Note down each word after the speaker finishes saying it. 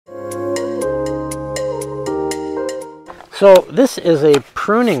So this is a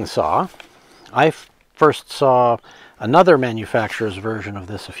pruning saw. I first saw another manufacturer's version of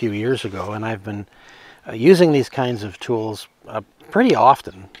this a few years ago, and I've been using these kinds of tools pretty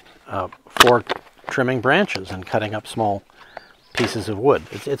often for trimming branches and cutting up small pieces of wood.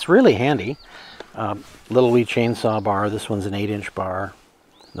 It's really handy. Little wee chainsaw bar. This one's an 8-inch bar.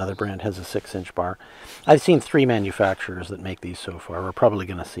 Another brand has a 6-inch bar. I've seen 3 manufacturers that make these so far. We're probably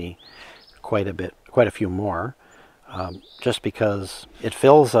going to see quite a few more, just because it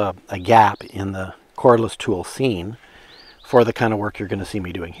fills a gap in the cordless tool scene for the kind of work you're going to see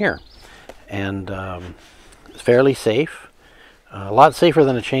me doing here. And it's fairly safe, a lot safer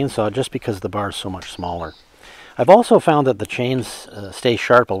than a chainsaw, just because the bar is so much smaller. I've also found that the chains stay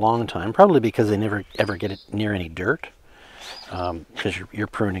sharp a long time, probably because they never ever get it near any dirt, because you're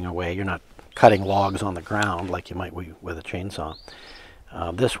pruning away. You're not cutting logs on the ground like you might with a chainsaw.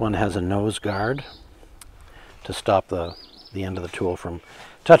 This one has a nose guard to stop the end of the tool from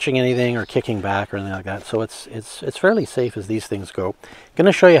touching anything or kicking back or anything like that. So it's fairly safe as these things go. I'm going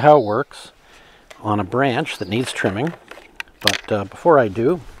to show you how it works on a branch that needs trimming. But before I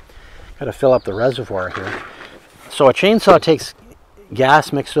do, I've got to fill up the reservoir here. So a chainsaw takes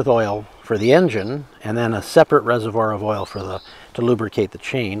gas mixed with oil for the engine, and then a separate reservoir of oil for to lubricate the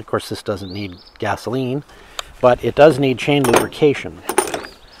chain. Of course, this doesn't need gasoline, but it does need chain lubrication.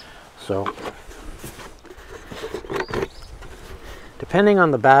 So, depending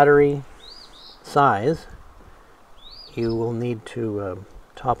on the battery size, you will need to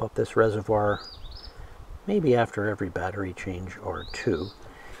top up this reservoir maybe after every battery change or 2.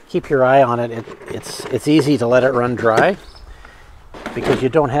 Keep your eye on it. It's easy to let it run dry because you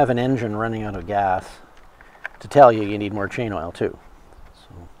don't have an engine running out of gas to tell you need more chain oil too.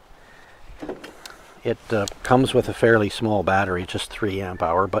 So it comes with a fairly small battery, just 3 amp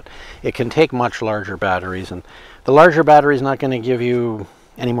hour, but it can take much larger batteries, and the larger battery is not going to give you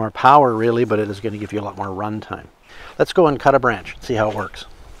any more power really, but it is going to give you a lot more run time. Let's go and cut a branch and see how it works.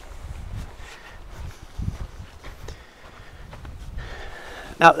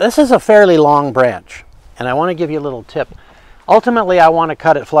 Now this is a fairly long branch, and I want to give you a little tip. Ultimately I want to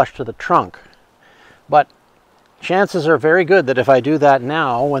cut it flush to the trunk, but chances are very good that if I do that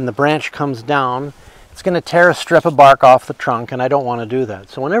now, when the branch comes down, it's going to tear a strip of bark off the trunk, and I don't want to do that.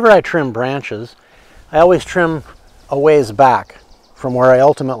 So whenever I trim branches, I always trim a ways back from where I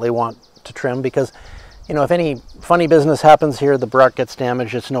ultimately want to trim, because, you know, if any funny business happens here, the bark gets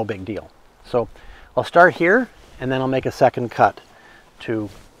damaged, it's no big deal. So I'll start here, and then I'll make a second cut to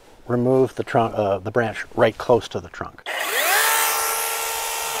remove the trunk, the branch right close to the trunk.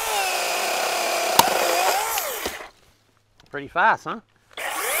 Pretty fast, huh?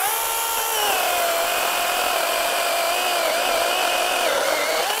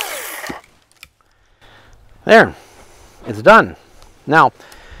 There, it's done. Now,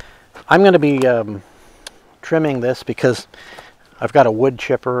 I'm going to be trimming this because I've got a wood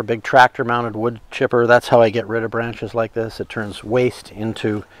chipper, a big tractor mounted wood chipper. That's how I get rid of branches like this. It turns waste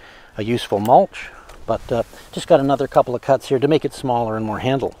into a useful mulch. But just got another couple of cuts here to make it smaller and more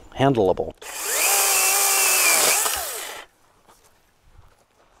handleable.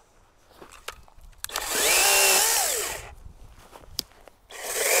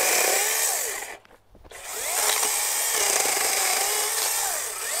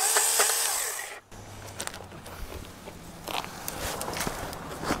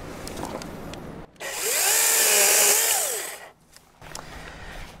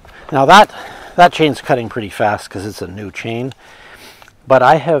 Now that chain's cutting pretty fast because it's a new chain, but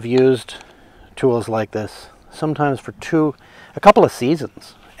I have used tools like this sometimes for a couple of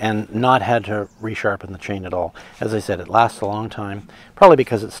seasons and not had to resharpen the chain at all. As I said, it lasts a long time, probably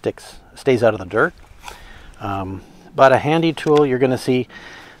because it stays out of the dirt. But a handy tool, you're going to see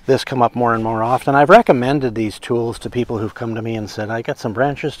this come up more and more often. I've recommended these tools to people who've come to me and said, I got some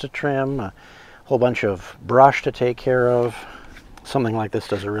branches to trim, a whole bunch of brush to take care of. Something like this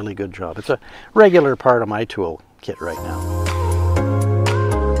does a really good job. It's a regular part of my tool kit right now.